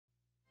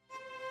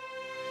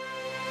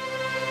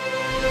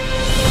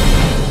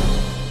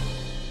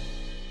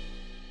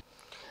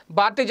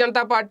Bharatiya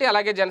Janata party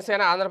అలాగే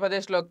జనసేన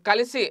ఆంధ్రప్రదేశ్లో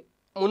కలిసి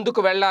ముందుకు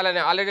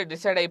వెళ్ళాలని ఆల్రెడీ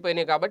డిసైడ్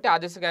అయిపోయినాయి కాబట్టి ఆ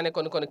దిశగానే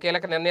కొన్ని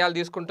కీలక నిర్ణయాలు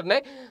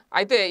తీసుకుంటున్నాయి.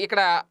 అయితే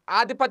ఇక్కడ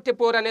ఆధిపత్య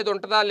పోరు అనేది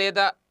ఉంటుందా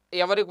లేదా,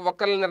 ఎవరికి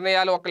ఒకరి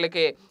నిర్ణయాలు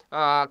ఒకరికి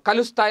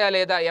కలుస్తాయా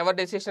లేదా, ఎవరి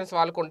డెసిషన్స్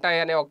వాళ్ళకు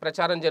ఉంటాయా అనే ఒక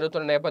ప్రచారం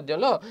జరుగుతున్న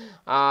నేపథ్యంలో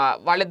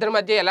వాళ్ళిద్దరి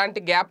మధ్య ఎలాంటి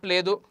గ్యాప్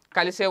లేదు,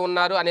 కలిసే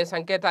ఉన్నారు అనే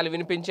సంకేతాలు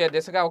వినిపించే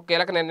దిశగా ఒక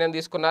కీలక నిర్ణయం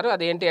తీసుకున్నారు.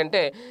 అదేంటి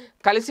అంటే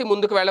కలిసి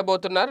ముందుకు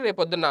వెళ్ళబోతున్నారు.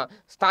 రేపొద్దున్న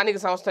స్థానిక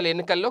సంస్థల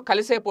ఎన్నికల్లో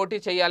కలిసే పోటీ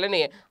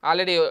చేయాలని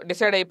ఆల్రెడీ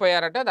డిసైడ్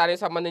అయిపోయారట.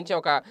 దానికి సంబంధించి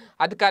ఒక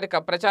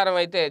అధికారిక ప్రచారం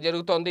అయితే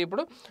జరుగుతోంది.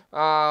 ఇప్పుడు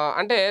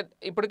అంటే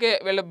ఇప్పటికే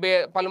వీళ్ళు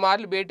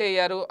పలుమార్లు భేటీ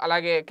అయ్యారు,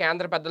 అలాగే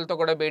కేంద్ర పెద్దలతో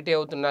కూడా భేటీ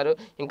అవుతున్నారు.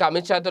 ఇంకా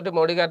అమిత్ షా తోటి,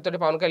 మోడీ గారితో,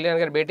 పవన్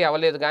కళ్యాణ్ గారు భేటీ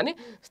అవ్వలేదు. కానీ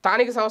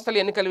స్థానిక సంస్థల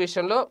ఎన్నికల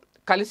విషయంలో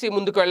కలిసి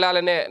ముందుకు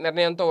వెళ్ళాలనే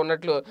నిర్ణయంతో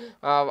ఉన్నట్లు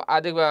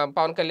అది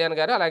పవన్ కళ్యాణ్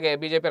గారు అలాగే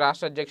బీజేపీ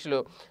రాష్ట్ర అధ్యక్షులు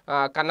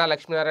కన్నా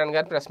లక్ష్మీనారాయణ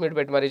గారు ప్రెస్ మీట్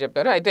పెట్టి మరీ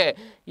చెప్పారు. అయితే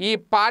ఈ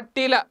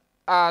పార్టీల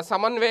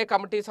సమన్వయ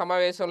కమిటీ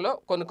సమావేశంలో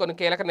కొన్ని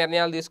కీలక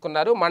నిర్ణయాలు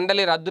తీసుకున్నారు.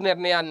 మండలి రద్దు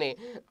నిర్ణయాన్ని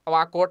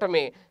ఆ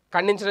కూటమి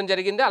ఖండించడం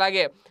జరిగింది.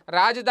 అలాగే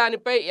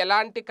రాజధానిపై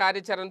ఎలాంటి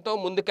కార్యాచరణతో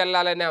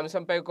ముందుకెళ్లాలనే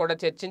అంశంపై కూడా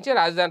చర్చించి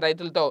రాజధాని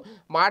రైతులతో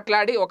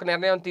మాట్లాడి ఒక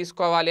నిర్ణయం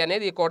తీసుకోవాలి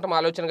అనేది ఈ కూటమి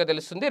ఆలోచనగా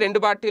తెలుస్తుంది.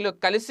 రెండు పార్టీలు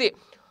కలిసి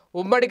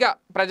ఉమ్మడిగా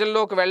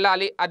ప్రజల్లోకి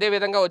వెళ్ళాలి,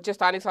 అదేవిధంగా వచ్చే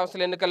స్థానిక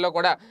సంస్థల ఎన్నికల్లో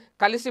కూడా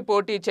కలిసి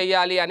పోటీ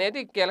చేయాలి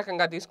అనేది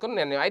కీలకంగా తీసుకున్న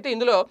నిర్ణయం. అయితే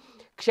ఇందులో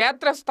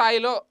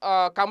క్షేత్రస్థాయిలో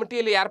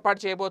కమిటీలు ఏర్పాటు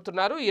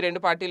చేయబోతున్నారు ఈ రెండు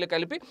పార్టీలు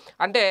కలిపి.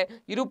 అంటే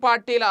ఇరు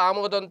పార్టీల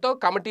ఆమోదంతో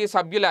కమిటీ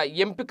సభ్యుల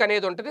ఎంపిక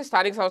అనేది ఉంటుంది.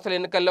 స్థానిక సంస్థల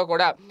ఎన్నికల్లో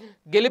కూడా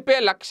గెలిపే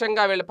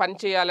లక్ష్యంగా వీళ్ళు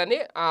పనిచేయాలని,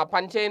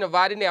 పనిచేయని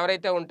వారిని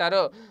ఎవరైతే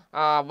ఉంటారో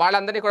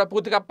వాళ్ళందరినీ కూడా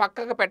పూర్తిగా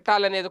పక్కకు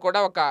పెట్టాలనేది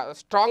కూడా ఒక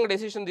స్ట్రాంగ్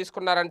డెసిషన్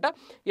తీసుకున్నారంట.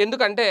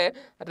 ఎందుకంటే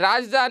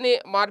రాజధాని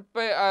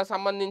మార్పు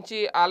సంబంధించి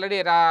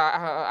ఆల్రెడీ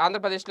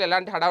ఆంధ్రప్రదేశ్లో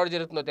ఎలాంటి హడావుడి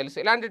జరుగుతుందో తెలుసు.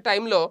 ఇలాంటి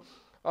టైంలో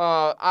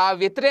ఆ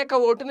వ్యతిరేక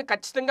ఓటుని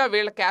ఖచ్చితంగా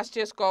వీళ్ళు క్యాష్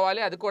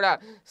చేసుకోవాలి, అది కూడా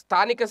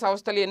స్థానిక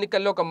సంస్థల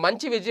ఎన్నికల్లో ఒక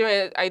మంచి విజయం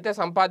అయితే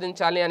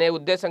సంపాదించాలి అనే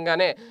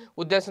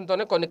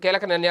ఉద్దేశంతోనే కొన్ని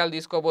కీలక నిర్ణయాలు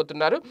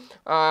తీసుకోబోతున్నారు.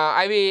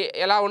 అవి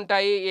ఎలా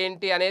ఉంటాయి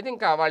ఏంటి అనేది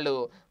ఇంకా వాళ్ళు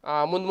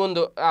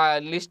ముందు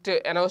లిస్ట్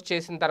అనౌన్స్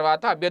చేసిన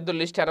తర్వాత, అభ్యర్థుల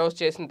లిస్ట్ అనౌన్స్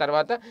చేసిన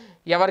తర్వాత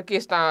ఎవరికి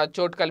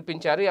చోటు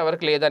కల్పించారు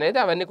ఎవరికి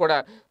లేదనేది అవన్నీ కూడా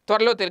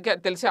త్వరలో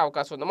తెలిసే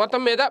అవకాశం ఉంది.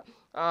 మొత్తం మీద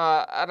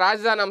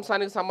రాజధాని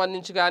అంశానికి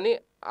సంబంధించి కానీ,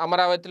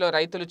 అమరావతిలో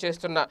రైతులు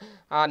చేస్తున్న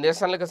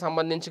నిరసనలకు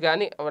సంబంధించి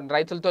కానీ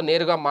రైతులతో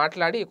నేరుగా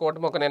మాట్లాడి ఈ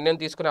కూటమి ఒక నిర్ణయం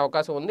తీసుకునే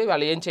అవకాశం ఉంది.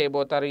 వాళ్ళు ఏం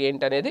చేయబోతారు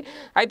ఏంటి అనేది.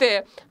 అయితే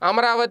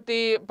అమరావతి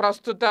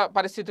ప్రస్తుత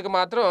పరిస్థితికి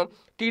మాత్రం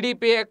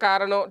టీడీపీయే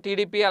కారణం,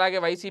 టీడీపీ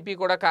అలాగే వైసీపీ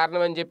కూడా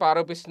కారణం అని చెప్పి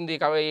ఆరోపిస్తుంది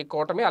ఈ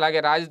కూటమి.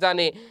 అలాగే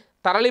రాజధాని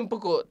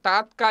తరలింపుకు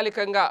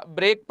తాత్కాలికంగా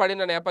బ్రేక్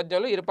పడిన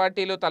నేపథ్యంలో ఇరు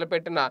పార్టీలు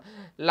తలపెట్టిన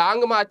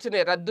లాంగ్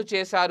మార్చ్ని రద్దు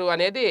చేశారు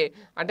అనేది,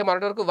 అంటే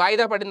మొన్నటి వరకు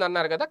వాయిదా పడింది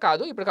అన్నారు కదా,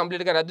 కాదు ఇప్పుడు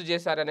కంప్లీట్గా రద్దు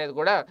చేశారు అనేది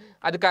కూడా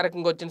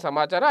అధికారికంగా వచ్చిన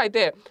సమాచారం.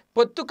 అయితే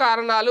పొత్తు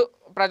కారణాలు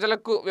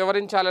ప్రజలకు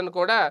వివరించాలని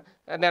కూడా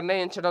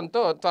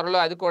నిర్ణయించడంతో త్వరలో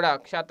అది కూడా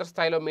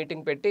క్షేత్రస్థాయిలో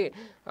మీటింగ్ పెట్టి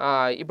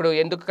ఇప్పుడు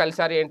ఎందుకు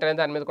కలిసారు ఏంటనే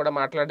దాని మీద కూడా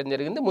మాట్లాడడం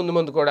జరిగింది.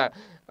 ముందు కూడా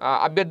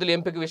అభ్యర్థుల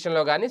ఎంపిక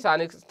విషయంలో కానీ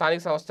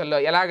స్థానిక సంస్థల్లో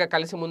ఎలాగ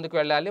కలిసి ముందుకు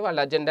వెళ్ళాలి, వాళ్ళ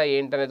అజెండా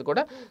ఏంటనేది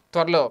కూడా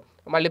త్వరలో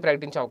మళ్ళీ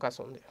ప్రకటించే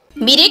అవకాశం ఉంది.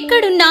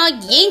 మీరెక్కడున్నా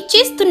ఏం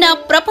చేస్తున్నా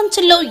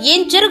ప్రపంచంలో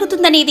ఏం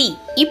జరుగుతుందనేది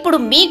ఇప్పుడు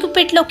మీకు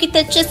పెట్లోకి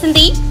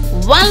తెచ్చేసింది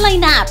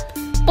ఆన్లైన్ యాప్.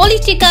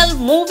 పొలిటికల్,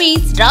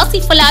 మూవీస్, రాశి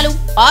ఫలాలు,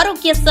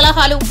 ఆరోగ్య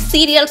సలహాలు,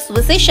 సీరియల్స్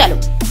విశేషాలు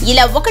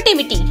ఇలా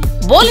ఒకటేమిటి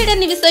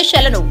బోలెడన్ని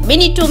విశేషాలను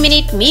మినిట్ టు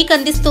మినిట్ మీకు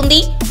అందిస్తుంది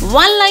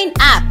ఆన్లైన్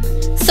యాప్.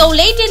 సో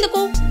లేట్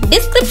ఎందుకు,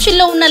 డిస్క్రిప్షన్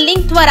లో ఉన్న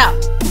లింక్ ద్వారా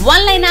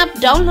ఆన్లైన్ యాప్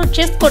డౌన్లోడ్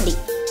చేసుకోండి.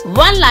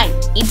 Online,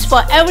 it's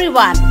for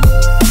everyone.